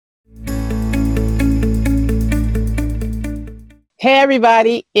Hey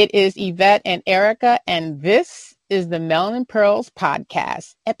everybody, it is Yvette and Ericka, and this is the Melanin Pearls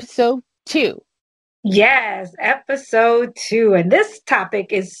podcast, episode 2. Yes, episode 2. And this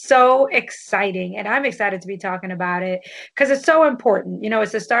topic is so exciting. And I'm excited to be talking about it because it's so important.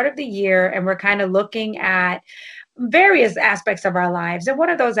 It's the start of the year and we're kind of looking at various aspects of our lives. And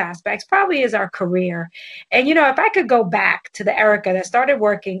one of those aspects probably is our career. And, if I could go back to the Ericka that started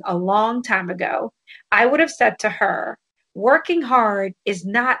working a long time ago, I would have said to her, working hard is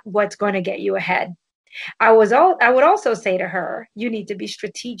not what's going to get you ahead. I would also say to her, you need to be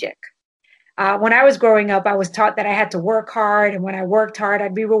strategic. When I was growing up, I was taught that I had to work hard, and when I worked hard,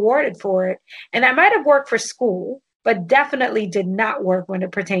 I'd be rewarded for it. And that might have worked for school, but definitely did not work when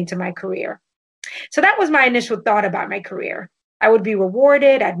it pertained to my career. So that was my initial thought about my career. I would be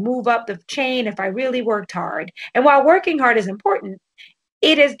rewarded, I'd move up the chain if I really worked hard. And while working hard is important,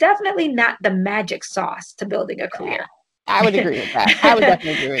 it is definitely not the magic sauce to building a career. I would agree with that. I would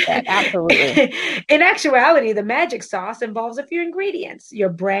definitely agree with that. Absolutely. In actuality, the magic sauce involves a few ingredients: your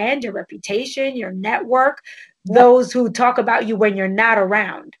brand, your reputation, your network, those who talk about you when you're not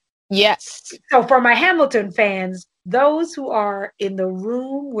around. Yes. So for my Hamilton fans, those who are in the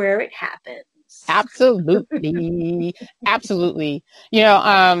room where it happens. Absolutely. Absolutely.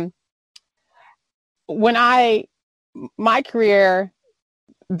 When my career,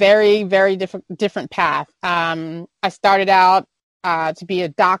 very, very different path. I started out to be a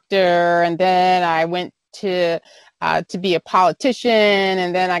doctor, and then I went to be a politician,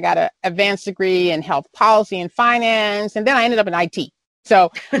 and then I got an advanced degree in health policy and finance, and then I ended up in IT.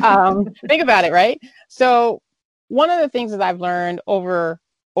 So think about it, right? So one of the things that I've learned over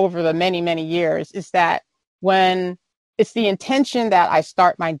the many, many years is that when it's the intention that I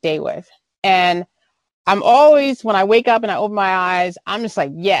start my day with, and I'm always, when I wake up and I open my eyes, I'm just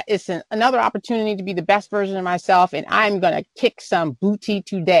like, yeah, it's another opportunity to be the best version of myself. And I'm going to kick some booty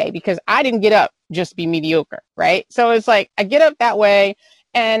today because I didn't get up just to be mediocre. Right. So it's like I get up that way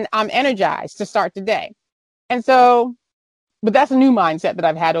and I'm energized to start the day. And so, but that's a new mindset that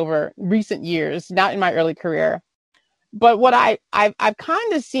I've had over recent years, not in my early career. But what I've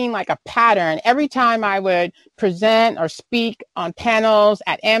kind of seen like a pattern every time I would present or speak on panels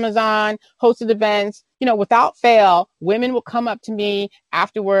at Amazon, hosted events, without fail, women will come up to me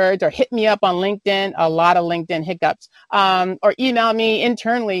afterwards or hit me up on LinkedIn, a lot of LinkedIn hiccups, or email me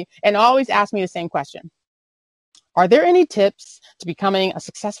internally and always ask me the same question. Are there any tips to becoming a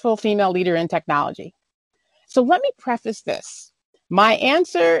successful female leader in technology? So let me preface this. My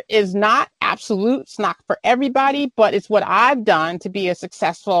answer is not absolute. It's not for everybody, but it's what I've done to be a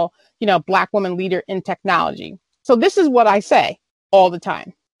successful, Black woman leader in technology. So this is what I say all the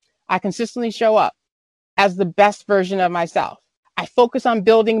time. I consistently show up as the best version of myself. I focus on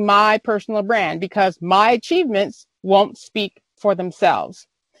building my personal brand because my achievements won't speak for themselves.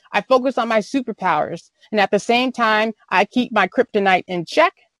 I focus on my superpowers, and at the same time, I keep my kryptonite in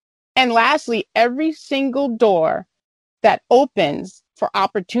check. And lastly, every single door that opens for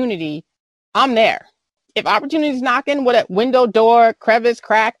opportunity, I'm there. If opportunity is knocking, what a window, door, crevice,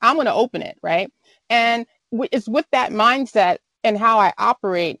 crack, I'm going to open it, right? And it's with that mindset and how I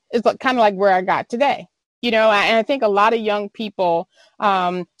operate is kind of like where I got today. And I think a lot of young people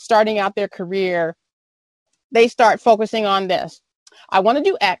starting out their career, they start focusing on this. I want to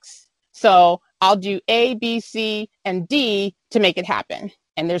do X, so I'll do A, B, C, and D to make it happen.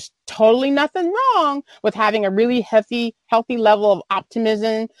 And there's totally nothing wrong with having a really healthy level of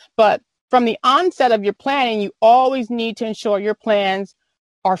optimism. But from the onset of your planning, you always need to ensure your plans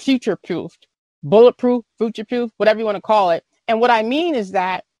are future-proofed, bulletproof, future-proof, whatever you want to call it. And what I mean is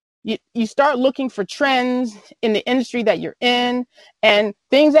that you start looking for trends in the industry that you're in, and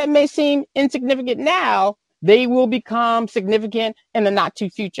things that may seem insignificant now, they will become significant in the not too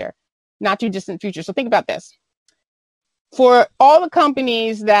distant future. So think about this. For all the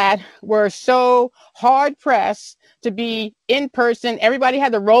companies that were so hard pressed to be in person, everybody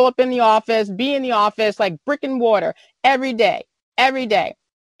had to roll up in the office, be in the office like brick and mortar every day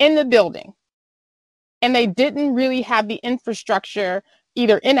in the building. And they didn't really have the infrastructure,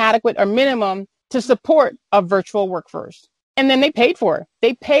 either inadequate or minimum, to support a virtual workforce. And then they paid for it.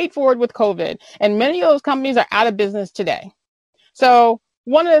 They paid for it with COVID. And many of those companies are out of business today. So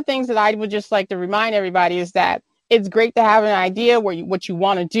one of the things that I would just like to remind everybody is that it's great to have an idea what you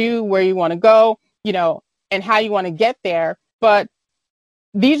want to do, where you want to go, and how you want to get there. But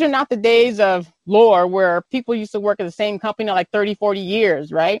these are not the days of lore where people used to work at the same company like 30, 40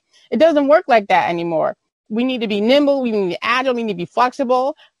 years, right? It doesn't work like that anymore. We need to be nimble, we need to be agile, we need to be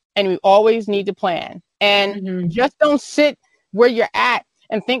flexible, and we always need to plan. And just don't sit where you're at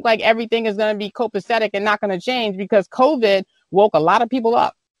and think like everything is going to be copacetic and not going to change, because COVID woke a lot of people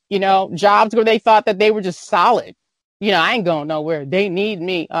up, jobs where they thought that they were just solid. I ain't going nowhere. They need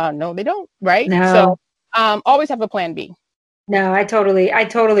me. No, they don't. Right. So No. always have a plan B. No, I totally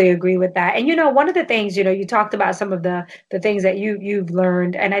agree with that. And one of the things, you talked about some of the things that you've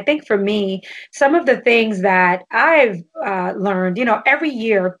learned, and I think for me, some of the things that I've learned, every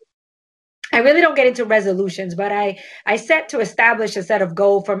year, I really don't get into resolutions, but I set to establish a set of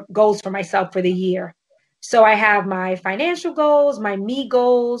goals for myself for the year. So I have my financial goals, my me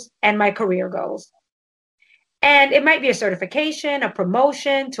goals, and my career goals. And it might be a certification, a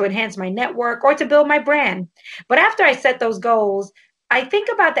promotion to enhance my network or to build my brand. But after I set those goals, I think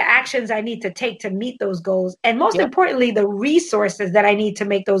about the actions I need to take to meet those goals. And most Yep. importantly, the resources that I need to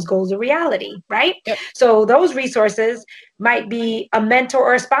make those goals a reality, right? Yep. So those resources might be a mentor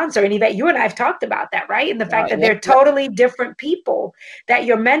or a sponsor. And Yvette, you and I have talked about that, right? And the fact that Yep. they're totally different people, that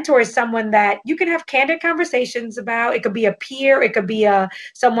your mentor is someone that you can have candid conversations about. It could be a peer, it could be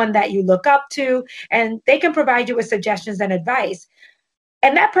someone that you look up to, and they can provide you with suggestions and advice.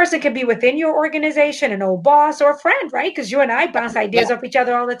 And that person could be within your organization, an old boss or a friend, right? Because you and I bounce Yep. ideas off each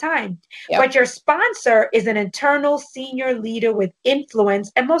other all the time. Yep. But your sponsor is an internal senior leader with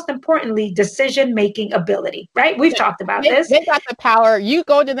influence and, most importantly, decision-making ability, right? We've talked about this. They got the power. You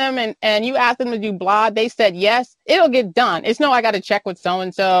go to them and you ask them to do blah. They said yes. It'll get done. It's no, I got to check with so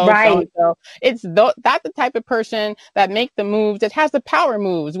and so, so and Right. so. That's the type of person that make the moves. That has the power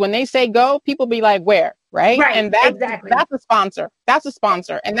moves. When they say go, people be like, where? Right. Right. And Exactly. that's a sponsor. That's a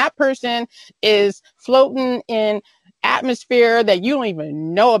sponsor. And that person is floating in atmosphere that you don't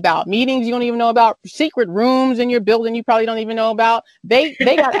even know about, meetings you don't even know about, secret rooms in your building you probably don't even know about. They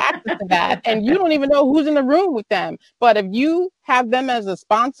got access to that, and you don't even know who's in the room with them. But if you have them as a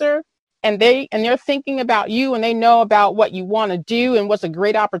sponsor, and they're thinking about you, and they know about what you want to do and what's a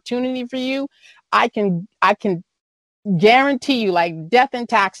great opportunity for you, I can guarantee you, like death and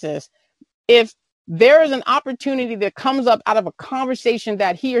taxes, if there is an opportunity that comes up out of a conversation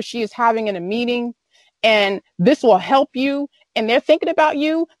that he or she is having in a meeting, and this will help you, and they're thinking about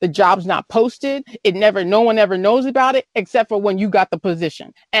you, the job's not posted. No one ever knows about it except for when you got the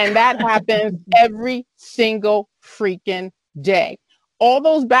position. And that happens every single freaking day. All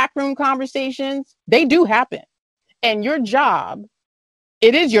those backroom conversations, they do happen. And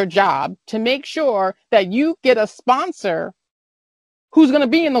it is your job to make sure that you get a sponsor who's going to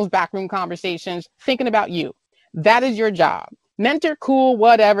be in those backroom conversations thinking about you. That is your job. Mentor, cool,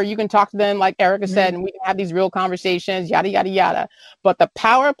 whatever. You can talk to them, like Ericka said, and we can have these real conversations, yada, yada, yada. But the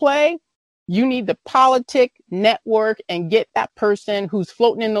power play, you need to politic, network, and get that person who's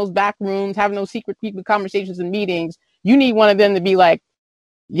floating in those back rooms, having those secret conversations and meetings. You need one of them to be like,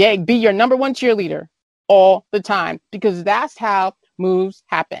 yeah, be your number one cheerleader all the time, because that's how moves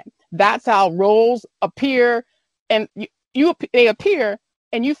happen. That's how roles appear, and they appear,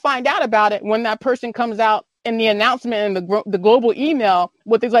 and you find out about it when that person comes out in the announcement and the global email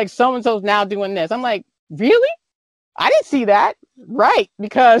with things like so and so's now doing this. I'm like, really? I didn't see that. Right,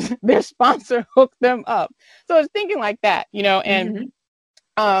 because their sponsor hooked them up. So it's thinking like that, and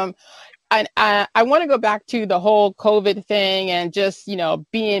um I want to go back to the whole COVID thing and just,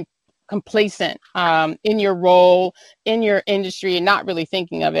 being complacent in your role, in your industry, and not really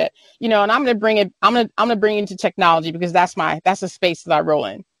thinking of it, and I'm going to bring it into technology, because that's the space that I roll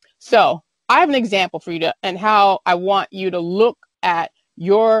in. So I have an example for you and how I want you to look at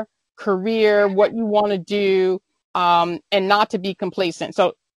your career, what you want to do, and not to be complacent.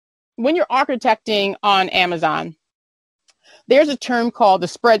 So when you're architecting on Amazon, there's a term called the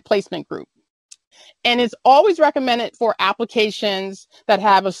spread placement group. And it's always recommended for applications that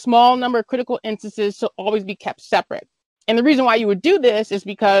have a small number of critical instances to always be kept separate. And the reason why you would do this is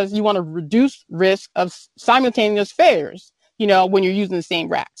because you want to reduce risk of simultaneous failures, when you're using the same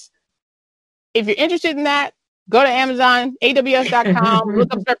racks. If you're interested in that, go to Amazon, AWS.com,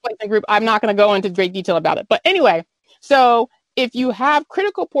 look up spread placement group. I'm not going to go into great detail about it. But anyway, so if you have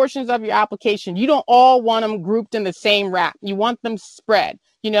critical portions of your application, you don't all want them grouped in the same rack. You want them spread,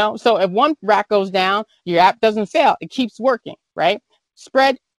 so if one rack goes down, your app doesn't fail. It keeps working, right?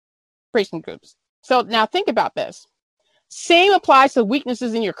 Spread placement groups. So now think about this. Same applies to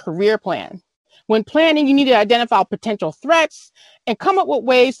weaknesses in your career plan. When planning, you need to identify potential threats and come up with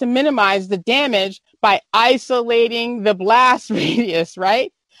ways to minimize the damage by isolating the blast radius,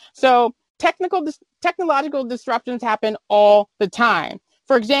 right? So technological disruptions happen all the time.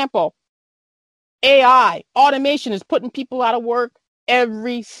 For example, AI, automation is putting people out of work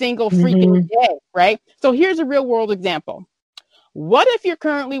every single freaking day, right? So here's a real world example. What if you're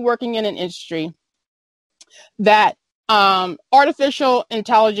currently working in an industry that artificial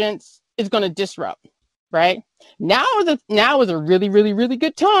intelligence is going to disrupt? right? Now is a really, really, really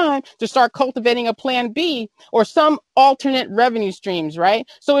good time to start cultivating a plan B or some alternate revenue streams, right?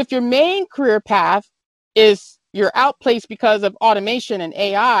 So if your main career path is you're outplaced because of automation and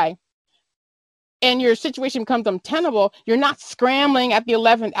AI, and your situation becomes untenable, you're not scrambling at the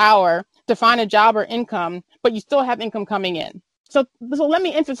 11th hour to find a job or income, but you still have income coming in. So let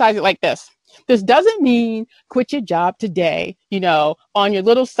me emphasize it like this. This doesn't mean quit your job today, on your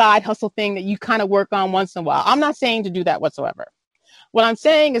little side hustle thing that you kind of work on once in a while. I'm not saying to do that whatsoever. What I'm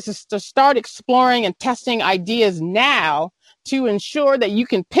saying is to start exploring and testing ideas now to ensure that you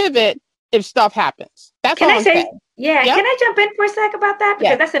can pivot if stuff happens. That's Can all I I'm say, saying. yeah, Yep. can I jump in for a sec about that?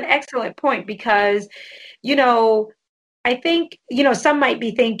 Because Yes. that's an excellent point. Because, you know, I think, some might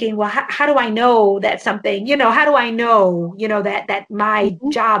be thinking, well, how do I know that something, how do I know, that my Mm-hmm.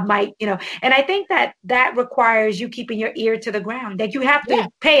 job might, and I think that requires you keeping your ear to the ground, that you have Yeah. to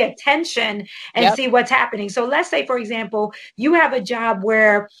pay attention and Yep. see what's happening. So let's say, for example, you have a job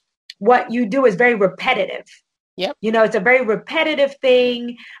where what you do is very repetitive. Yep. It's a very repetitive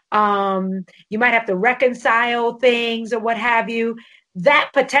thing. You might have to reconcile things or what have you. That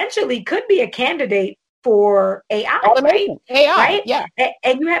potentially could be a candidate for AI, right? Automation. AI. Right? Yeah.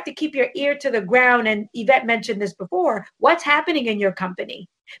 And you have to keep your ear to the ground. And Yvette mentioned this before. What's happening in your company?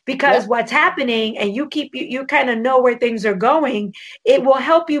 Because Yep. what's happening, and you kind of know where things are going, it will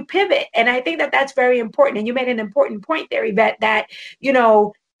help you pivot. And I think that that's very important. And you made an important point there, Yvette, that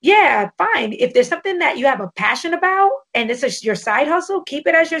yeah, fine. If there's something that you have a passion about and this is your side hustle, keep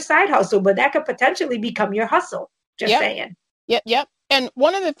it as your side hustle, but that could potentially become your hustle. Just Yep. saying. Yep. Yep. And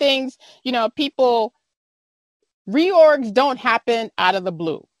one of the things, people reorgs don't happen out of the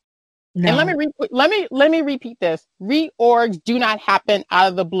blue. And No. let me repeat this. Reorgs do not happen out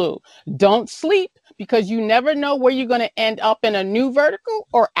of the blue. Don't sleep because you never know where you're going to end up in a new vertical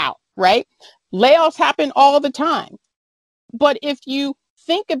or out, right? Layoffs happen all the time. But if you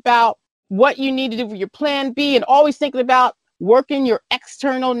think about what you need to do for your plan B and always thinking about working your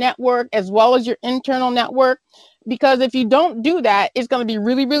external network as well as your internal network, because if you don't do that, it's going to be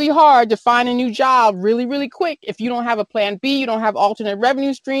really, really hard to find a new job really, really quick. If you don't have a plan B, you don't have alternate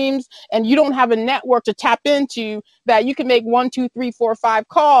revenue streams, and you don't have a network to tap into that you can make 1, 2, 3, 4, 5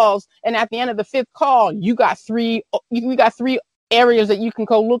 calls. And at the end of the 5th call, you got three areas that you can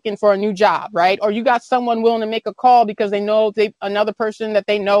go looking for a new job, right? Or you got someone willing to make a call because they know another person that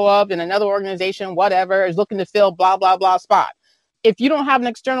they know of in another organization, whatever, is looking to fill blah, blah, blah spot. If you don't have an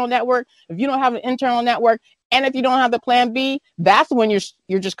external network, if you don't have an internal network, and if you don't have the plan B, that's when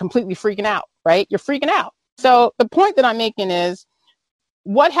you're just completely freaking out, right? You're freaking out. So the point that I'm making is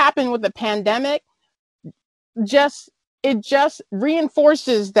what happened with the pandemic just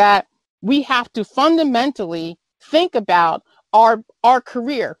reinforces that we have to fundamentally think about our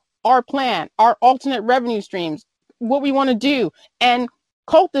career, our plan, our alternate revenue streams, what we want to do, and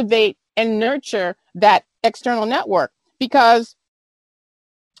cultivate and nurture that external network. Because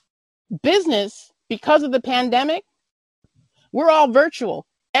business, because of the pandemic, we're all virtual.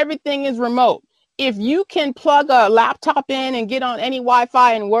 Everything is remote. If you can plug a laptop in and get on any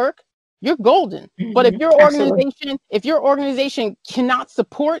Wi-Fi and work, you're golden. But if Absolutely. your organization cannot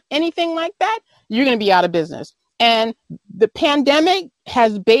support anything like that, you're going to be out of business. And the pandemic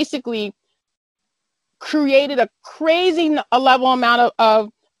has basically created a crazy level amount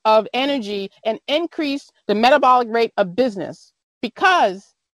of energy and increased the metabolic rate of business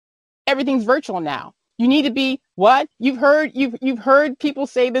because everything's virtual now. You need to be what? You've heard people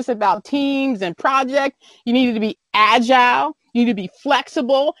say this about teams and projects. You need to be agile, you need to be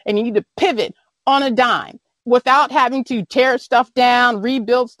flexible, and you need to pivot on a dime without having to tear stuff down,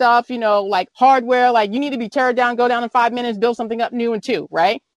 rebuild stuff, like hardware. Like you need to be tear it down, go down in 5 minutes, build something up new in 2,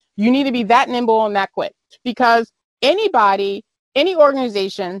 right? You need to be that nimble and that quick because any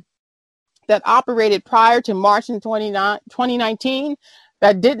organization that operated prior to March in 2019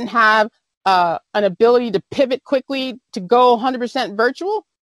 that didn't have an ability to pivot quickly to go 100% virtual,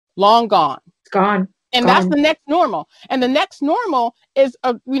 long gone. It's gone. And that's Gone. the next normal. And the next normal is,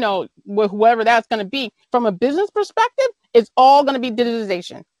 with whoever that's going to be, from a business perspective, it's all going to be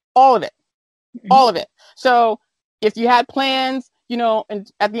digitization. All of it. All of it. So if you had plans, and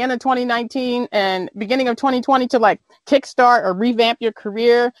at the end of 2019 and beginning of 2020 to like kickstart or revamp your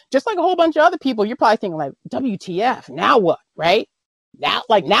career, just like a whole bunch of other people, you're probably thinking like, WTF, now what, right? Now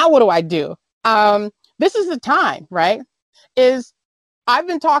what do I do? This is the time, right? I've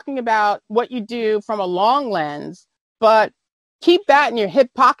been talking about what you do from a long lens, but keep that in your hip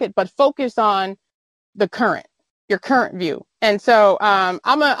pocket, but focus on your current view. And so I'm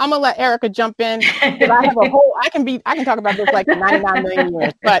gonna let Ericka jump in because I have a whole I can talk about this like 99 million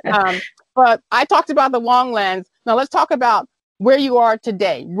years. But I talked about the long lens. Now let's talk about where you are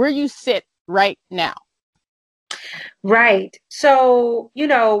today, where you sit right now. Right. So,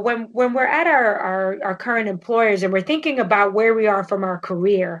 when we're at our current employers and we're thinking about where we are from our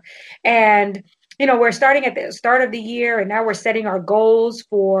career, and we're starting at the start of the year and now we're setting our goals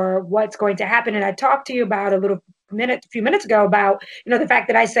for what's going to happen. And I talked to you about a few minutes ago about, the fact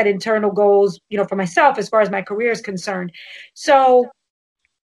that I set internal goals, for myself as far as my career is concerned. So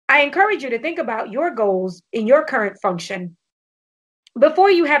I encourage you to think about your goals in your current function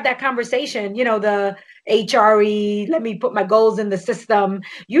before you have that conversation, the HRE, let me put my goals in the system.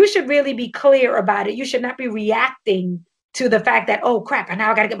 You should really be clear about it. You should not be reacting to the fact that, oh crap, and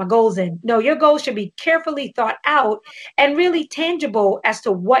now I got to get my goals in. No, your goals should be carefully thought out and really tangible as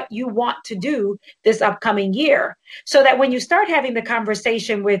to what you want to do this upcoming year. So that when you start having the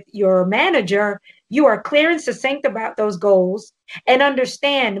conversation with your manager, you are clear and succinct about those goals and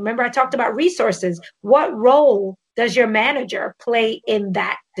understand. Remember, I talked about resources. What role does your manager play in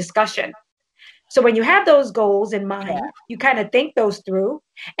that discussion? So when you have those goals in mind, you kind of think those through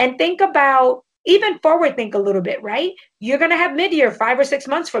and think about, even forward think a little bit, right? You're going to have mid-year 5 or 6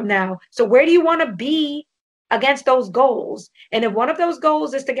 months from now. So where do you want to be against those goals? And if one of those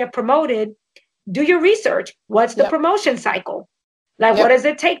goals is to get promoted, do your research. What's the promotion cycle? Like, what does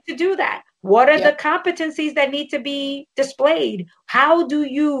it take to do that? What are the competencies that need to be displayed? How do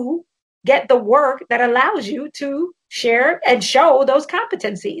you get the work that allows you to share and show those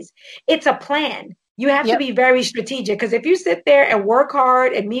competencies? It's a plan. You have to be very strategic, because if you sit there and work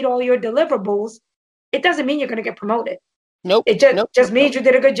hard and meet all your deliverables, it doesn't mean you're going to get promoted. Nope. It just means you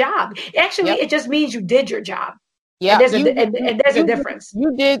did a good job. Actually, it just means you did your job. Yeah. And there's a difference.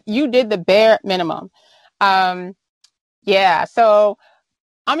 You did the bare minimum. Yeah. So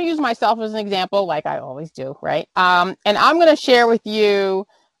I'm gonna use myself as an example, like I always do, right? And I'm gonna share with you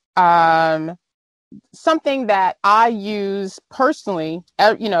something that I use personally,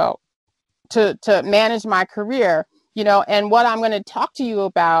 to manage my career, and what I'm going to talk to you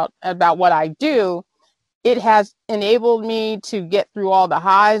about what I do. It has enabled me to get through all the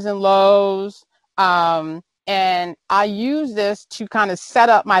highs and lows. And I use this to kind of set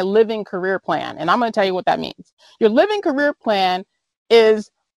up my living career plan. And I'm going to tell you what that means. Your living career plan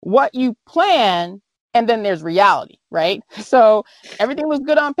is what you plan, and then there's reality, right? So everything was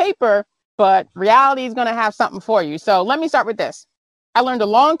good on paper, but reality is going to have something for you. So let me start with this. I learned a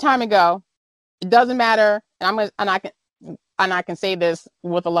long time ago, it doesn't matter, and I can say this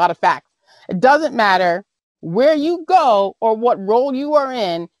with a lot of facts. It doesn't matter where you go or what role you are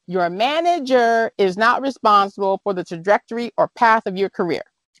in. Your manager is not responsible for the trajectory or path of your career.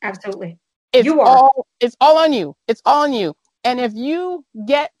 Absolutely. It's all on you. It's all on you. And if you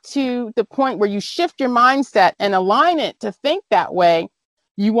get to the point where you shift your mindset and align it to think that way,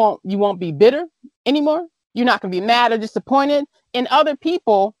 you won't be bitter anymore. You're not going to be mad or disappointed in other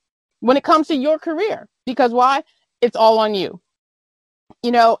people when it comes to your career. Because why? It's all on you.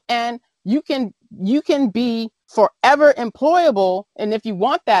 And you can be forever employable. And if you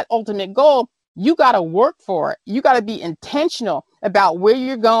want that ultimate goal, you got to work for it. You got to be intentional about where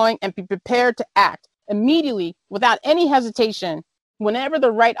you're going and be prepared to act immediately without any hesitation whenever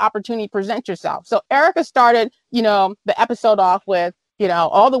the right opportunity presents yourself. So Ericka started, the episode off with,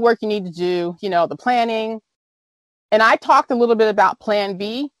 all the work you need to do, the planning. And I talked a little bit about plan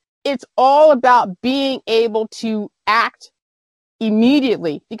B. It's all about being able to act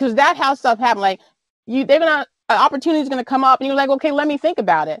immediately, because that's how stuff happens. Like an opportunity is going to come up and you're like, okay, let me think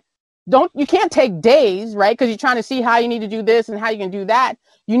about it. You can't take days, right? Because you're trying to see how you need to do this and how you can do that.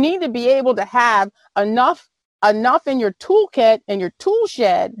 You need to be able to have enough in your toolkit and your tool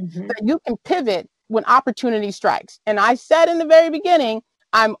shed that you can pivot when opportunity strikes. And I said in the very beginning,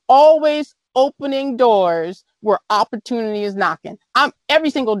 I'm always opening doors where opportunity is knocking. I'm every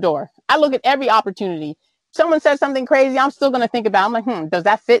single door. I look at every opportunity. Someone says something crazy, I'm still going to think about it. I'm like, does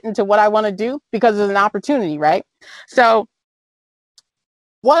that fit into what I want to do? Because it's an opportunity, right? So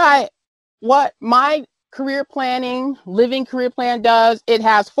what my career planning, living career plan does, it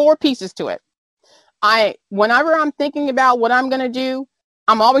has 4 pieces to it. Whenever I'm thinking about what I'm going to do,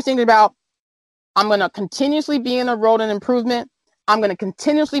 I'm always thinking about, I'm going to continuously be in a road and improvement. I'm going to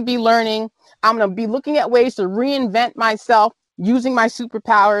continuously be learning. I'm going to be looking at ways to reinvent myself using my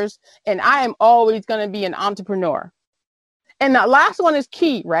superpowers. And I am always going to be an entrepreneur. And the last one is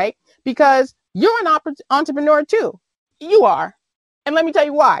key, right? Because you're an entrepreneur too. You are. And let me tell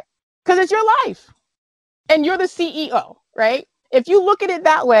you why. Because it's your life. And you're the CEO, right? If you look at it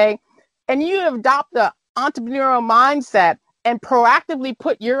that way and you adopt the entrepreneurial mindset, and proactively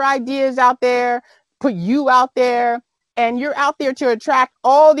put your ideas out there, put you out there, and you're out there to attract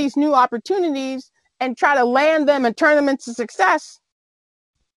all these new opportunities and try to land them and turn them into success,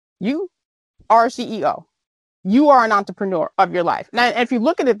 you are a CEO. You are an entrepreneur of your life. Now, if you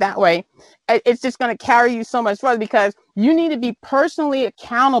look at it that way, it's just going to carry you so much further, because you need to be personally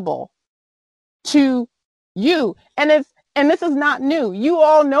accountable to you. And this is not new. You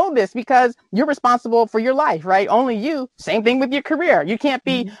all know this because you're responsible for your life, right? Only you. Same thing with your career. You can't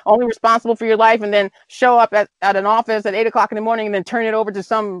be only responsible for your life and then show up at an office at 8 o'clock in the morning and then turn it over to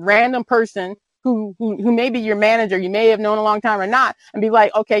some random person who may be your manager, you may have known a long time or not, and be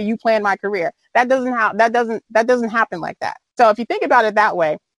like, okay, you plan my career. That doesn't happen like that. So if you think about it that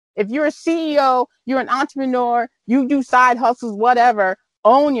way, if you're a CEO, you're an entrepreneur, you do side hustles, whatever,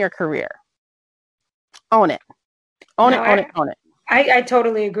 own your career. Own it. Own it. I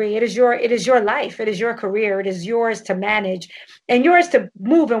totally agree. It is your life. It is your career. It is yours to manage and yours to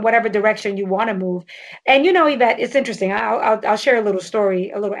move in whatever direction you want to move. And Yvette, it's interesting. I'll share a little story,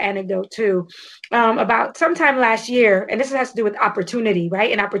 a little anecdote too, about sometime last year. And this has to do with opportunity,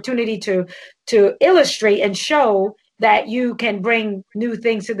 right? An opportunity to illustrate and show that you can bring new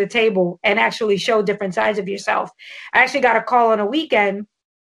things to the table and actually show different sides of yourself. I actually got a call on a weekend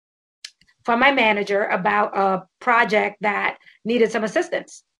from my manager about a project that needed some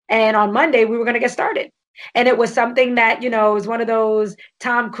assistance. And on Monday, we were going to get started. And it was something that, was one of those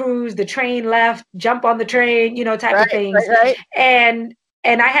Tom Cruise, the train left, jump on the train, type of things. Right. And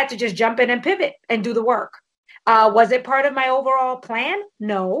I had to just jump in and pivot and do the work. Was it part of my overall plan?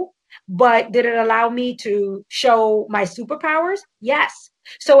 No. But did it allow me to show my superpowers? Yes.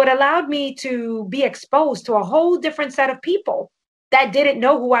 So it allowed me to be exposed to a whole different set of people that didn't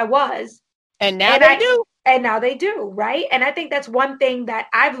know who I was. And now they do. And now they do, right? And I think that's one thing that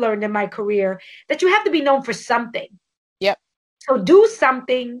I've learned in my career, that you have to be known for something. Yep. So do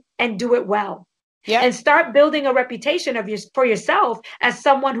something and do it well. Yep. And start building a reputation for yourself as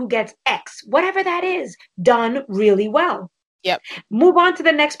someone who gets X, whatever that is, done really well. Yep. Move on to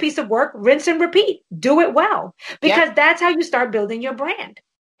the next piece of work, rinse and repeat, do it well, because that's how you start building your brand.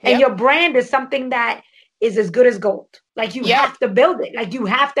 And your brand is something that is as good as gold. Like you have to build it. Like you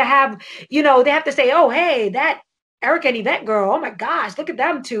have to have, they have to say, oh, hey, that Ericka and Yvette girl, oh my gosh, look at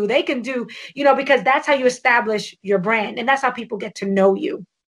them two. They can do, because that's how you establish your brand. And that's how people get to know you.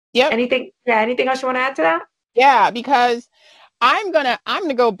 Yep. Anything else you want to add to that? Yeah, because I'm gonna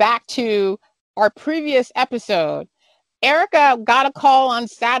go back to our previous episode. Ericka got a call on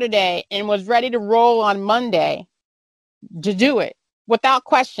Saturday and was ready to roll on Monday to do it without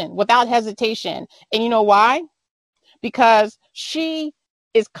question, without hesitation. And you know why? Because she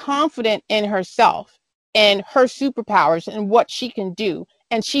is confident in herself and her superpowers and what she can do.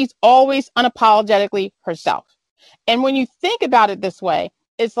 And she's always unapologetically herself. And when you think about it this way,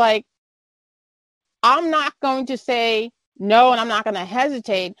 it's like, I'm not going to say no, and I'm not going to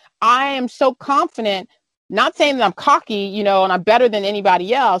hesitate. I am so confident, not saying that I'm cocky, and I'm better than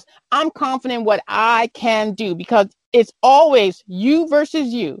anybody else. I'm confident what I can do, because it's always you versus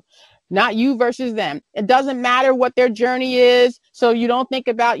you, not you versus them. It doesn't matter what their journey is. So you don't think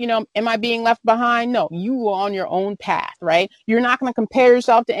about, am I being left behind? No, you are on your own path, right? You're not going to compare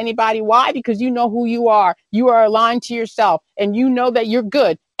yourself to anybody. Why? Because you know who you are. You are aligned to yourself, and you know that you're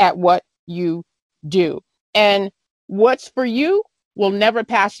good at what you do. And what's for you will never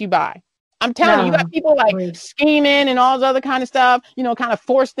pass you by. I'm telling you, you got people like scheming and all this other kind of stuff, kind of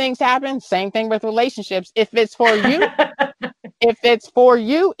force things happen. Same thing with relationships. If it's for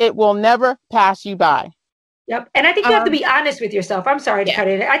you, it will never pass you by. Yep. And I think you have to be honest with yourself. I'm sorry to cut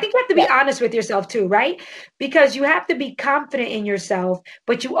it. I think you have to be honest with yourself too, right? Because you have to be confident in yourself,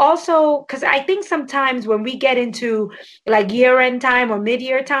 but you also, because I think sometimes when we get into like year-end time or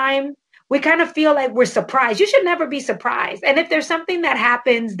mid-year time, we kind of feel like we're surprised. You should never be surprised. And if there's something that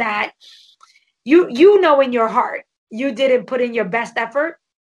happens that you know in your heart you didn't put in your best effort,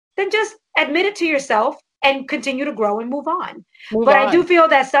 then just admit it to yourself and continue to grow and move on. I do feel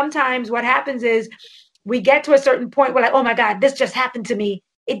that sometimes what happens is we get to a certain point where like, oh my God, this just happened to me.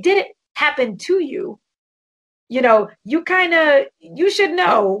 It didn't happen to you. You should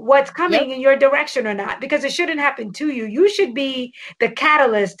know what's coming in your direction or not, because it shouldn't happen to you. You should be the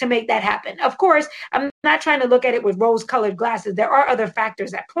catalyst to make that happen. Of course, I'm not trying to look at it with rose-colored glasses. There are other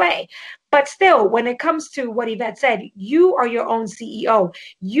factors at play. But still, when it comes to what Yvette said, you are your own CEO.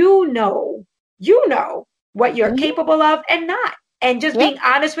 You know what you're capable of and not. And just being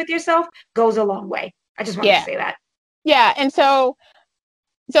honest with yourself goes a long way. I just wanted to say that. Yeah. And so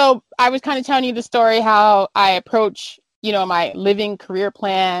I was kind of telling you the story, how I approach, my living career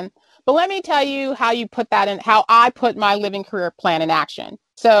plan. But let me tell you how you put that in, how I put my living career plan in action.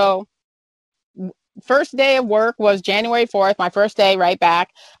 So first day of work was January 4th, my first day right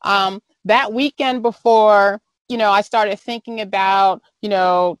back. That weekend before, I started thinking about,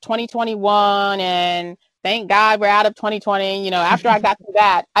 2021, and thank God we're out of 2020. After I got through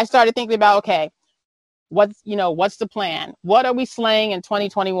that, I started thinking about, okay, what's the plan? What are we slaying in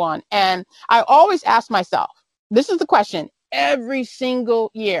 2021? And I always ask myself, this is the question every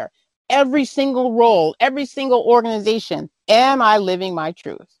single year, every single role, every single organization, am I living my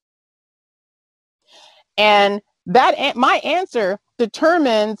truth? And my answer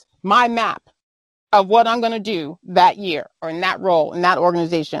determines my map of what I'm going to do that year or in that role, in that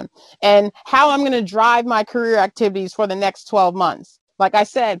organization, and how I'm going to drive my career activities for the next 12 months. Like I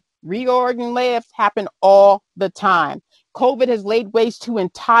said, reorg and layoffs happen all the time. COVID has laid waste to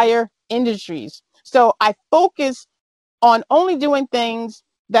entire industries. So I focus on only doing things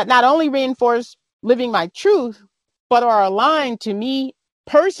that not only reinforce living my truth, but are aligned to me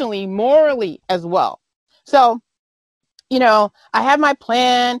personally, morally as well. So, I have my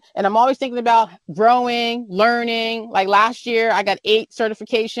plan, and I'm always thinking about growing, learning. Like last year, I got 8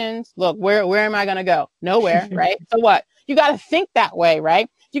 certifications. Look, where am I going to go? Nowhere, right? So what? You got to think that way, right?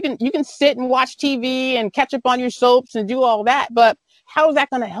 You can sit and watch TV and catch up on your soaps and do all that, but how is that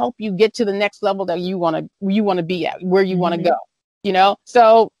going to help you get to the next level that you want to be at, where you want to go?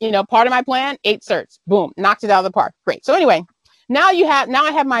 So, part of my plan, 8 certs, boom, knocked it out of the park. Great. So anyway, now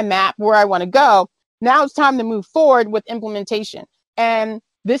I have my map where I want to go. Now it's time to move forward with implementation. And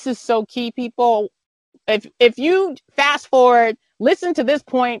this is so key, people. If you fast forward, listen to this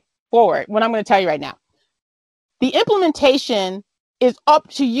point forward, what I'm going to tell you right now. The implementation is up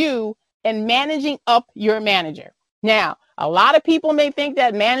to you and managing up your manager. Now, a lot of people may think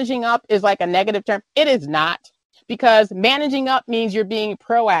that managing up is like a negative term. It is not, because managing up means you're being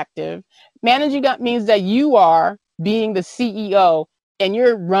proactive. Managing up means that you are being the CEO and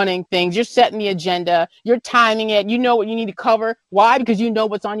you're running things. You're setting the agenda. You're timing it. You know what you need to cover. Why? Because you know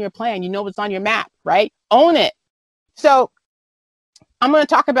what's on your plan. You know what's on your map, right? Own it. So I'm going to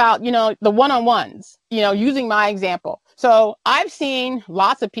talk about, the one-on-ones, using my example. So I've seen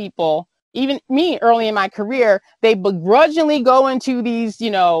lots of people, even me early in my career, they begrudgingly go into these,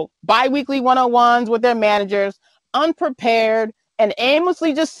 bi-weekly one-on-ones with their managers, unprepared and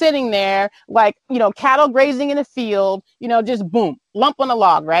aimlessly just sitting there like, cattle grazing in a field, just boom, lump on a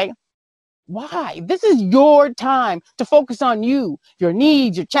log, right? Why? This is your time to focus on you, your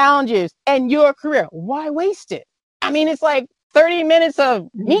needs, your challenges, and your career. Why waste it? I mean, it's like 30 minutes of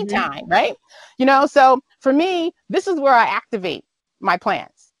me time, right? So for me, this is where I activate my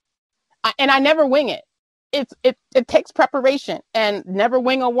plans. And I never wing it. It takes preparation, and never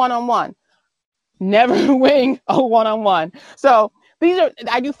wing a one-on-one. Never wing a one-on-one. So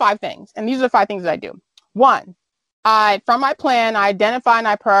I do 5 things, and these are the 5 things that I do. 1, from my plan, I identify and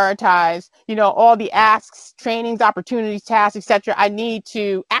I prioritize, all the asks, trainings, opportunities, tasks, etc. I need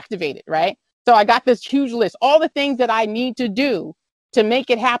to activate it, right? So I got this huge list, all the things that I need to do to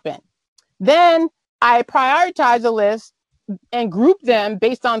make it happen. Then I prioritize a list and group them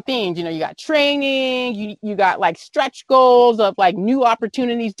based on themes. You got training, you got like stretch goals of like new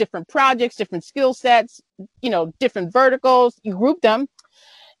opportunities, different projects, different skill sets, different verticals. You group them.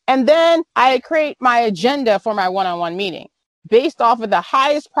 And then I create my agenda for my one-on-one meeting. Based off of the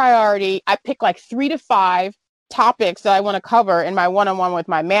highest priority, I pick like 3 to 5 topics that I want to cover in my one-on-one with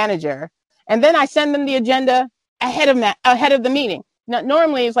my manager. And then I send them the agenda ahead of the meeting. Now,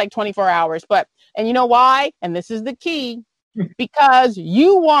 normally it's like 24 hours, and you know why? And this is the key, because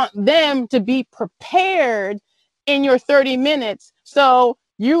you want them to be prepared in your 30 minutes. So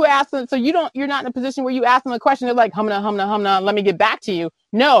you ask them, so you're not in a position where you ask them a question, they're like, humna, let me get back to you.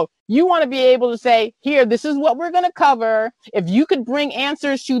 No, you want to be able to say, here, this is what we're going to cover. If you could bring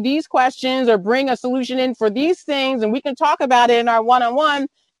answers to these questions or bring a solution in for these things, and we can talk about it in our one-on-one,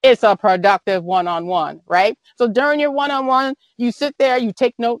 it's a productive one-on-one, right? So during your one-on-one, you sit there, you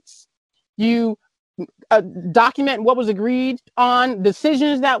take notes, you document what was agreed on,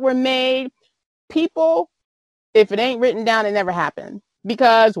 decisions that were made. People, if it ain't written down, it never happened.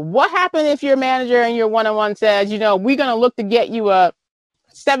 Because what happened if your manager in your one-on-one says, we're going to look to get you a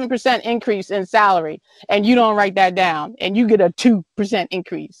 7% increase in salary, and you don't write that down and you get a 2%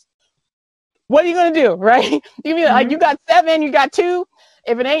 increase? What are you going to do, right? Like you got 7, you got 2.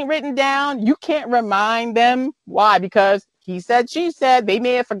 If it ain't written down, you can't remind them. Why? Because he said, she said, they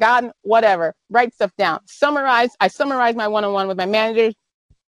may have forgotten, whatever. Write stuff down. I summarize my one-on-one with my managers.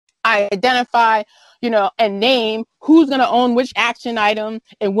 I identify, and name who's going to own which action item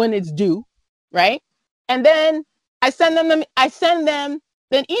and when it's due, right? And then I send them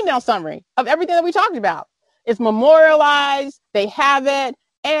an email summary of everything that we talked about. It's memorialized, they have it,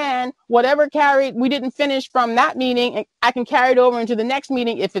 and whatever we didn't finish from that meeting, I can carry it over into the next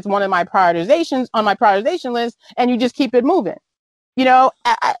meeting if it's one of my prioritizations on my prioritization list, and you just keep it moving.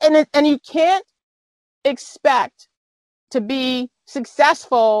 And you can't expect to be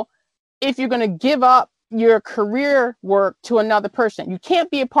successful if you're going to give up your career work to another person. You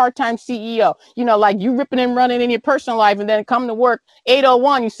can't be a part-time CEO, like you ripping and running in your personal life and then come to work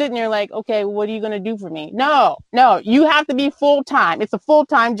 8:01, you're sitting there like, okay, what are you going to do for me? No, you have to be full-time. It's a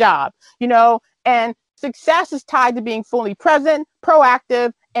full-time job, and success is tied to being fully present,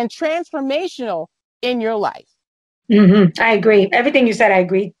 proactive, and transformational in your life. Mm-hmm. I agree. Everything you said, I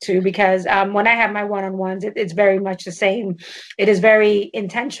agree to, because when I have my one-on-ones, it's very much the same. It is very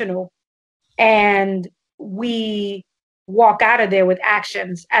intentional. And we walk out of there with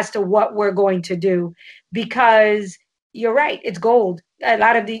actions as to what we're going to do, because you're right, it's gold. A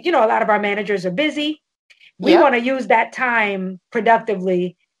lot of our managers are busy. We want to use that time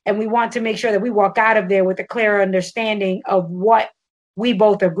productively, and we want to make sure that we walk out of there with a clear understanding of what we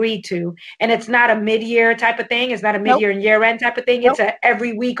both agree to. And it's not a mid-year type of thing. It's not a mid-year and year-end type of thing. It's a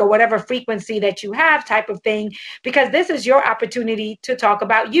every week or whatever frequency that you have type of thing, because this is your opportunity to talk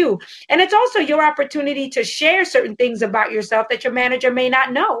about you. And it's also your opportunity to share certain things about yourself that your manager may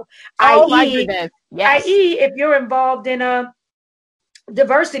not know. Oh, my goodness. Yes. i.e., if you're involved in a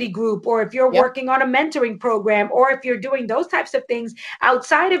diversity group, or if you're working on a mentoring program, or if you're doing those types of things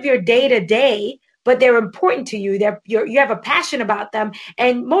outside of your day-to-day, but they're important to you, you have a passion about them,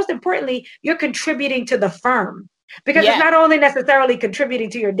 and most importantly, you're contributing to the firm, because it's not only necessarily contributing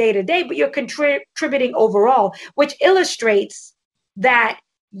to your day-to-day, but you're contributing overall, which illustrates that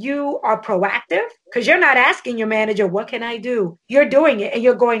you are proactive, because you're not asking your manager, what can I do? You're doing it, and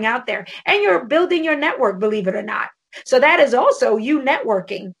you're going out there, and you're building your network, believe it or not. So that is also you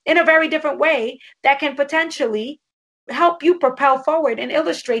networking in a very different way that can potentially help you propel forward and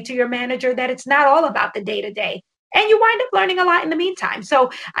illustrate to your manager that it's not all about the day-to-day. And you wind up learning a lot in the meantime. So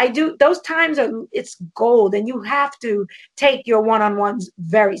those times it's gold, and you have to take your one-on-ones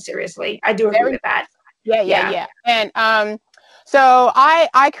very seriously. I do agree with that. Yeah. And so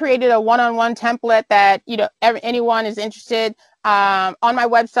I created a one-on-one template that, anyone is interested on my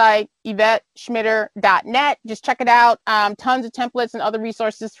website, YvetteSchmitter.net. Just check it out. Tons of templates and other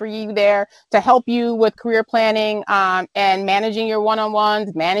resources for you there to help you with career planning and managing your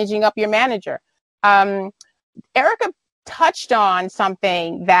one-on-ones, managing up your manager. Ericka touched on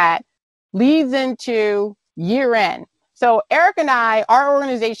something that leads into year end. So Eric and our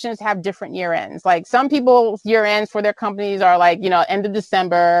organizations have different year ends. Like some people's year ends for their companies are like, end of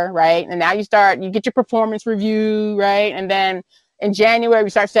December, right? And now you get your performance review, right? And then in January,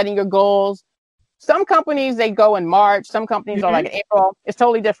 we start setting your goals. Some companies, they go in March. Some companies are like in April. It's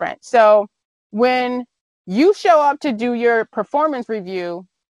totally different. So when you show up to do your performance review,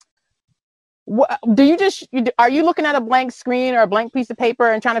 are you looking at a blank screen or a blank piece of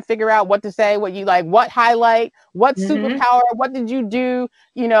paper and trying to figure out what to say, what you like, what highlight, what superpower, what did you do,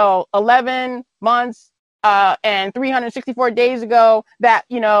 11 months and 364 days ago that,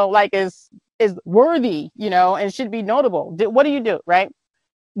 is worthy, and should be notable? What do you do, right?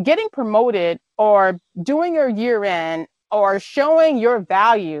 Getting promoted or doing your year end or showing your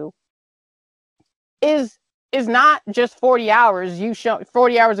value is not just 40 hours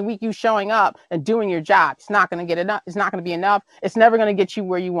 40 hours a week you showing up and doing your job. It's not going to get enough. It's not going to be enough. It's never going to get you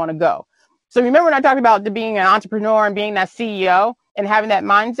where you want to go. So remember when I talked about being an entrepreneur and being that CEO and having that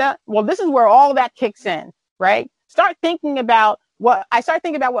mindset? Well, this is where all that kicks in, right? I started thinking about what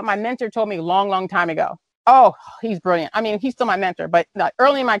my mentor told me a long, long time ago. Oh, he's brilliant. I mean, he's still my mentor, but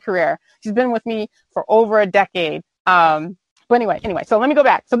early in my career, he's been with me for over a decade. But anyway, so let me go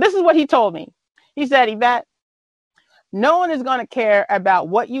back. So this is what he told me. He said, Yvette, no one is going to care about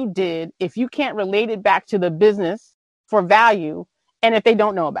what you did if you can't relate it back to the business for value and if they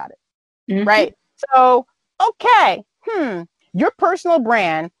don't know about it, right? So, okay, your personal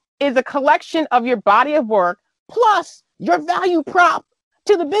brand is a collection of your body of work plus your value prop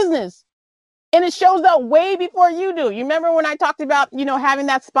to the business. And it shows up way before you do. You remember when I talked about, having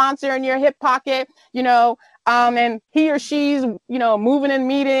that sponsor in your hip pocket, and he or she's, moving in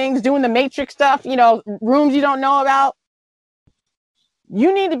meetings, doing the matrix stuff, rooms you don't know about.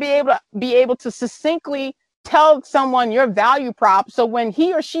 You need to be able to succinctly tell someone your value prop. So when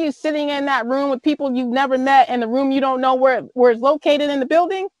he or she is sitting in that room with people you've never met in the room, you don't know where it's located in the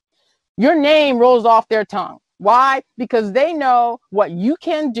building, your name rolls off their tongue. Why? Because they know what you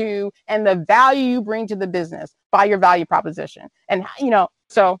can do and the value you bring to the business by your value proposition. And,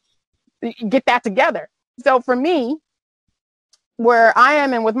 so get that together. So for me, where I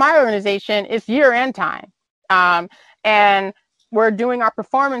am and with my organization, it's year-end time. And we're doing our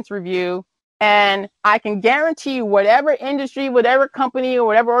performance review. And I can guarantee you, whatever industry, whatever company, or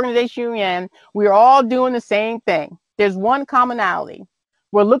whatever organization you're in, we're all doing the same thing. There's one commonality.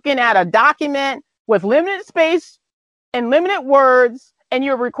 We're looking at a document with limited space and limited words, and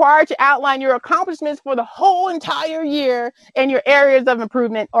you're required to outline your accomplishments for the whole entire year and your areas of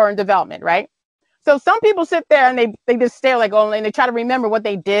improvement or in development, right? So some people sit there and they just stare like, oh, and they try to remember what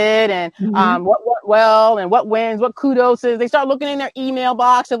they did and what went well and what wins, what kudos is. They start looking in their email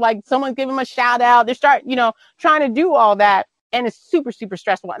box of like someone give them a shout out. They start, trying to do all that. And it's super, super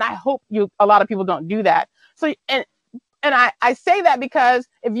stressful. And I hope a lot of people don't do that. So, and I say that because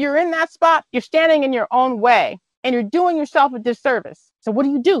if you're in that spot, you're standing in your own way and you're doing yourself a disservice. So what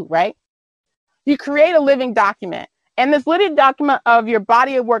do, right? You create a living document. And this living document of your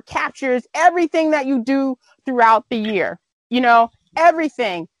body of work captures everything that you do throughout the year,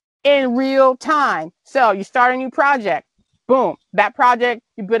 everything in real time. So you start a new project, boom, that project,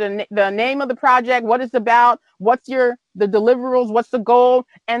 you put the name of the project, what it's about, what's the deliverables, what's the goal.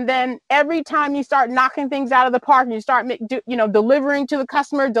 And then every time you start knocking things out of the park and you start, delivering to the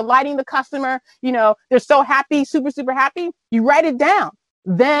customer, delighting the customer, they're so happy, super, super happy, you write it down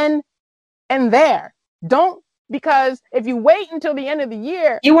then and there. Because if you wait until the end of the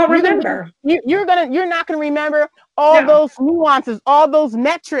year, you won't remember. You're not going to remember all those nuances, all those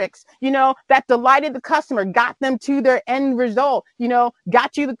metrics, that delighted the customer, got them to their end result,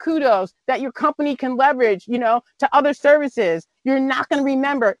 got you the kudos that your company can leverage, to other services. You're not going to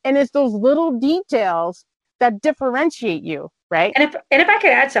remember. And it's those little details that differentiate you, right? And if I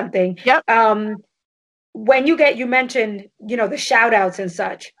could add something, yep. When you mentioned, the shout outs and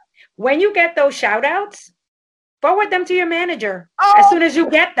such, when you get those shout outs, forward them to your manager as soon as you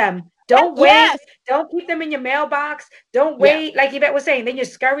get them. Don't wait. Yes. Don't keep them in your mailbox. Don't wait. Like Yvette was saying, then you're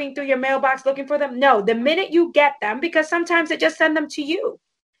scurrying through your mailbox looking for them. No, the minute you get them, because sometimes they just send them to you.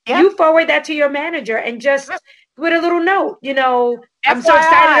 You forward that to your manager and just with a little note, I'm so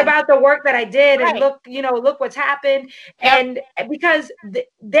excited about the work that I did and look what's happened. And because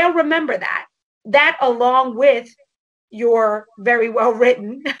they'll remember that along with your very well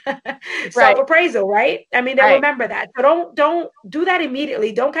written self-appraisal, right? I mean, they'll remember that. So don't do that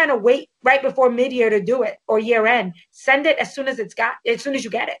immediately. Don't kind of wait right before mid-year to do it or year end. Send it as soon as you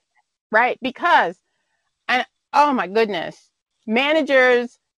get it. Right. Because, and oh my goodness,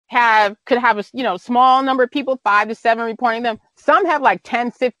 managers could have a small number of people, 5 to 7 reporting them. Some have like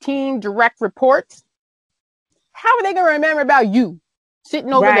 10, 15 direct reports. How are they going to remember about you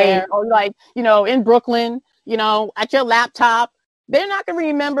sitting over there or like, in Brooklyn, at your laptop? They're not going to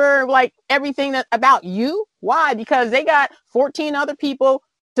remember like everything about you. Why? Because they got 14 other people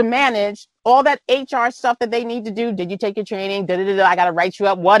to manage all that HR stuff that they need to do. Did you take your training? I got to write you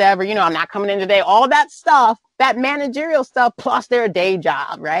up, whatever. I'm not coming in today. All that stuff, that managerial stuff, plus their day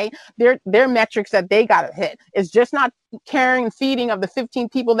job, right? Their metrics that they got to hit. It's just not caring and feeding of the 15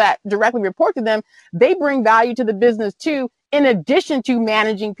 people that directly report to them. They bring value to the business too, in addition to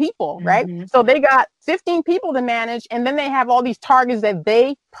managing people, right? Mm-hmm. So they got 15 people to manage, and then they have all these targets that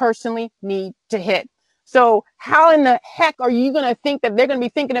they personally need to hit. So how in the heck are you going to think that they're going to be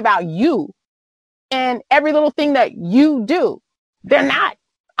thinking about you and every little thing that you do? They're not.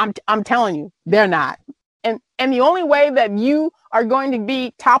 I'm telling you, they're not. And the only way that you are going to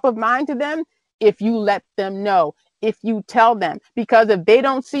be top of mind to them, if you let them know, if you tell them, because if they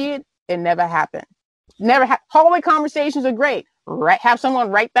don't see it, it never happened. Hallway conversations are great, right? Have someone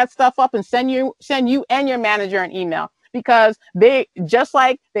write that stuff up and send you and your manager an email, because they, just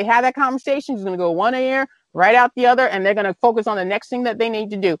like they have that conversation, it's going to go one ear right out the other, and they're going to focus on the next thing that they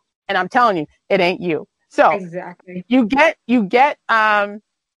need to do. And I'm telling you, it ain't you. So exactly, you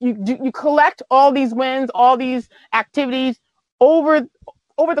collect all these wins, all these activities over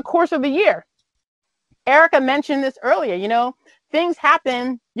the course of the year. Ericka mentioned this earlier, things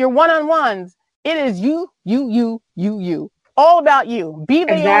happen, your one-on-ones. It is you, all about you. Be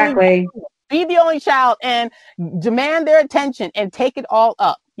the only child and demand their attention and take it all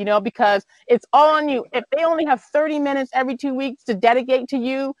up, because it's all on you. If they only have 30 minutes every 2 weeks to dedicate to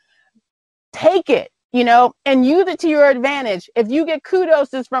you, take it, and use it to your advantage. If you get kudos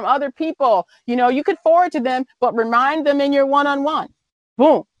from other people, you could forward to them, but remind them in your one-on-one.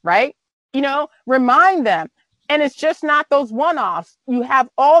 Boom, right? Remind them. And it's just not those one-offs. You have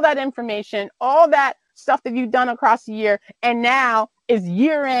all that information, all that stuff that you've done across the year. And now it's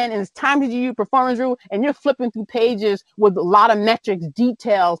year end and it's time to do your performance review. And you're flipping through pages with a lot of metrics,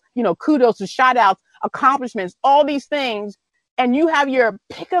 details, kudos to shout outs, accomplishments, all these things. And you have your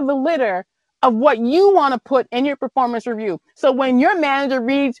pick of the litter of what you want to put in your performance review. So when your manager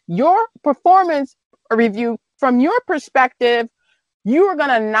reads your performance review from your perspective, you are going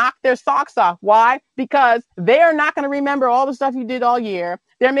to knock their socks off. Why? Because they are not going to remember all the stuff you did all year.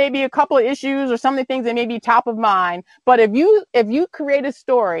 There may be a couple of issues or some of the things that may be top of mind. But if you create a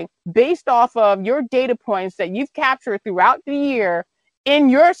story based off of your data points that you've captured throughout the year in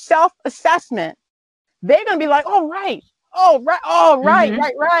your self-assessment, they're going to be like, oh, right. Oh, right. Oh, right,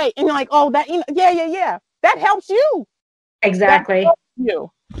 Mm-hmm. right. And you're like, oh, that, yeah. That helps you. Exactly. That helps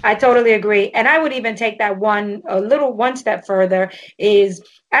you. I totally agree. And I would even take that one step further is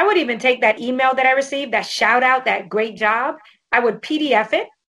I would even take that email that I received, that shout out, that great job. I would PDF it.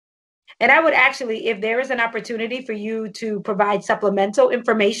 And I would actually, if there is an opportunity for you to provide supplemental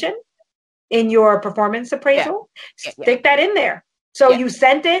information in your performance appraisal, stick that in there. So you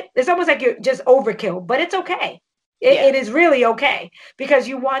sent it. It's almost like you're just overkill, but it's okay. It is really okay because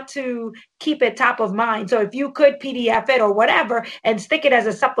you want to keep it top of mind. So if you could PDF it or whatever and stick it as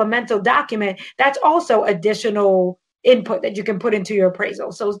a supplemental document, that's also additional input that you can put into your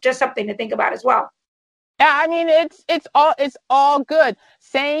appraisal. So it's just something to think about as well. Yeah, I mean, it's all good.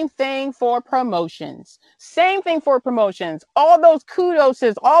 Same thing for promotions. Same thing for promotions. All those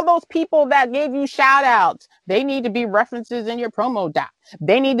kudoses, all those people that gave you shout outs, they need to be references in your promo doc.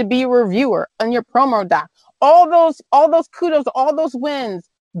 They need to be a reviewer on your promo doc. All those kudos, all those wins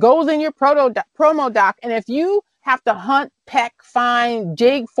goes in your promo doc. And if you have to hunt, peck, find,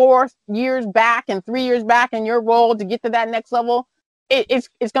 dig 4 years back and 3 years back in your role to get to that next level, it's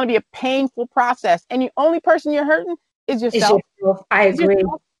going to be a painful process. And the only person you're hurting is yourself. I agree.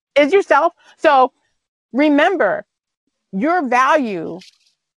 Is yourself. So remember, your value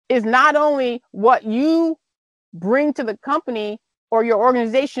is not only what you bring to the company or your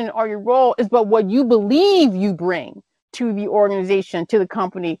organization or your role, but what you believe you bring to the organization, to the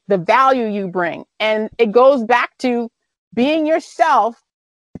company, the value you bring. And it goes back to being yourself,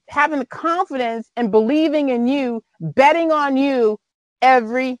 having the confidence and believing in you, betting on you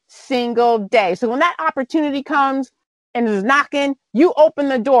every single day. So when that opportunity comes and is knocking, you open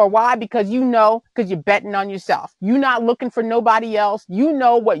the door. Why? Because you're betting on yourself. You're not looking for nobody else. You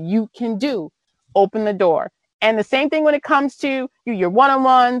know what you can do. Open the door. And the same thing when it comes to your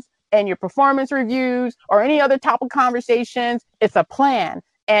one-on-ones and your performance reviews or any other type of conversations. It's a plan.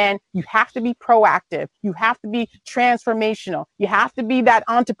 And you have to be proactive. You have to be transformational. You have to be that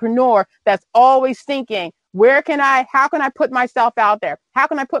entrepreneur that's always thinking, how can I put myself out there? How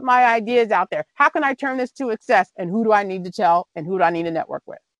can I put my ideas out there? How can I turn this to success? And who do I need to tell? And who do I need to network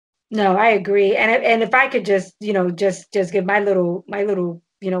with? No, I agree. And if I could just, just give my little,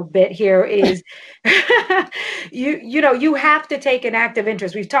 bit here is you have to take an active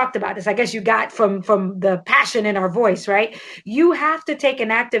interest. We've talked about this. I guess you got from the passion in our voice, right? You have to take an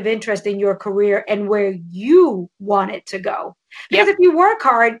active interest in your career and where you want it to go. Because if you work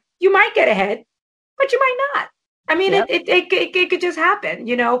hard, you might get ahead, but you might not. I mean, it could just happen,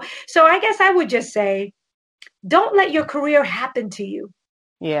 So I guess I would just say, don't let your career happen to you.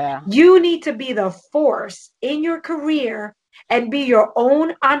 Yeah. You need to be the force in your career and be your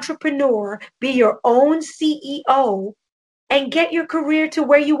own entrepreneur, be your own CEO, and get your career to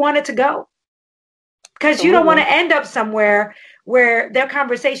where you want it to go. Because you don't want to end up somewhere where there are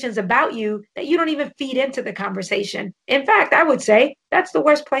conversations about you that you don't even feed into the conversation. In fact, I would say that's the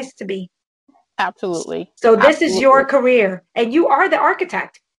worst place to be. Absolutely. So this is your career and you are the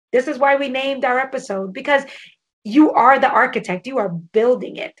architect. This is why we named our episode, because you are the architect. You are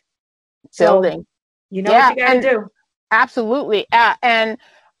building it. Building. You know what you got to do. Absolutely. And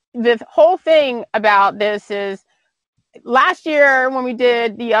the whole thing about this is last year when we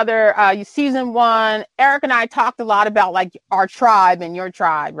did the other season 1, Eric and I talked a lot about like our tribe and your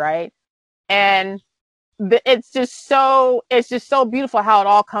tribe, right? And it's just so beautiful how it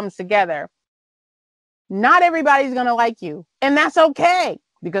all comes together. Not everybody's going to like you, and that's okay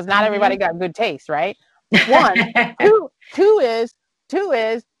because not everybody got good taste, right? One. Two is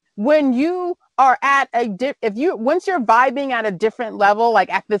when you are at once you're vibing at a different level,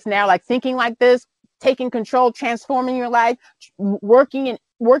 like at this now, like thinking like this, taking control, transforming your life, working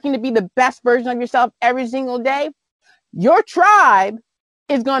to be the best version of yourself every single day, your tribe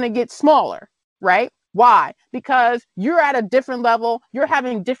is going to get smaller, right? Why? Because you're at a different level, you're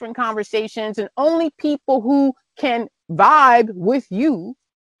having different conversations, and only people who can vibe with you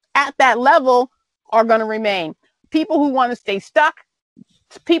at that level are going to remain. People who want to stay stuck,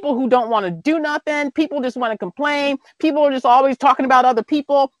 people who don't want to do nothing, people just want to complain, people are just always talking about other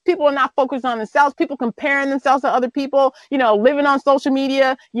people, people are not focused on themselves, people comparing themselves to other people, living on social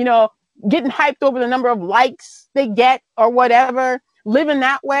media, getting hyped over the number of likes they get or whatever, living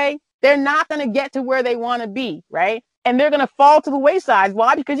that way. they're not going to get to where they want to be, right? And they're going to fall to the wayside.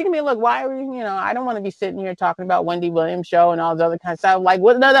 Why? Because you can be like, why are you, I don't want to be sitting here talking about Wendy Williams' show and all this other kind of stuff. Like,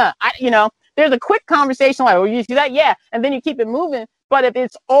 what? No. There's a quick conversation like, oh, you see that? Yeah. And then you keep it moving. But if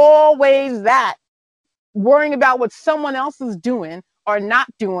it's always that, worrying about what someone else is doing or not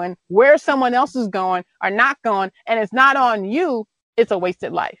doing, where someone else is going or not going, and it's not on you, it's a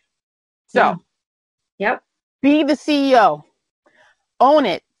wasted life. So, Yep. Be the CEO. Own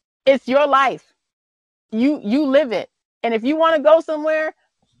it. It's your life. You live it. And if you want to go somewhere,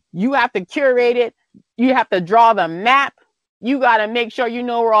 you have to curate it. You have to draw the map. You got to make sure you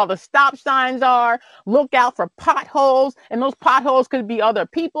know where all the stop signs are. Look out for potholes. And those potholes could be other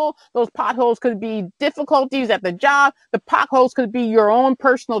people. Those potholes could be difficulties at the job. The potholes could be your own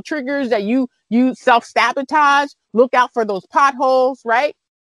personal triggers that you self-sabotage. Look out for those potholes, right?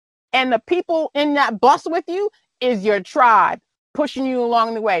 And the people in that bus with you is your tribe, pushing you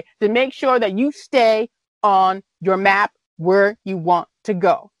along the way to make sure that you stay on your map where you want to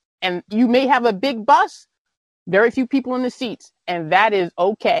go. And you may have a big bus, very few people in the seats, and that is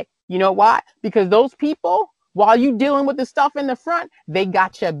okay. You know why? Because those people, while you dealing with the stuff in the front, they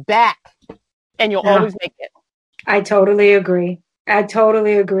got your back, and you'll always make it. I totally agree.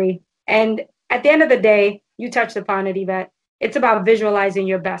 And at the end of the day, you touched upon it, Yvette. It's about visualizing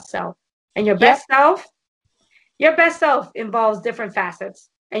your best self. And your best self involves different facets,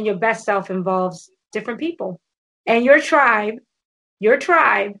 and your best self involves different people. And your tribe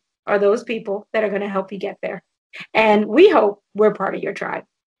are those people that are going to help you get there. And we hope we're part of your tribe.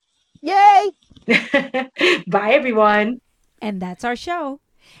 Yay! Bye, everyone. And that's our show.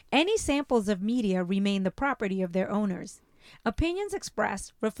 Any samples of media remain the property of their owners. Opinions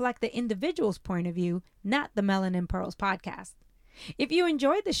expressed reflect the individual's point of view, not the Melanin Pearls podcast. If you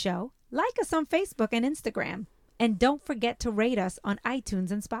enjoyed the show, like us on Facebook and Instagram. And don't forget to rate us on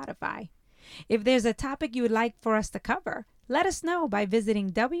iTunes and Spotify. If there's a topic you would like for us to cover, let us know by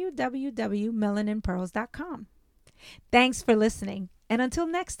visiting www.melaninpearls.com. Thanks for listening, and until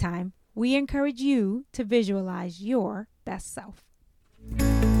next time, we encourage you to visualize your best self.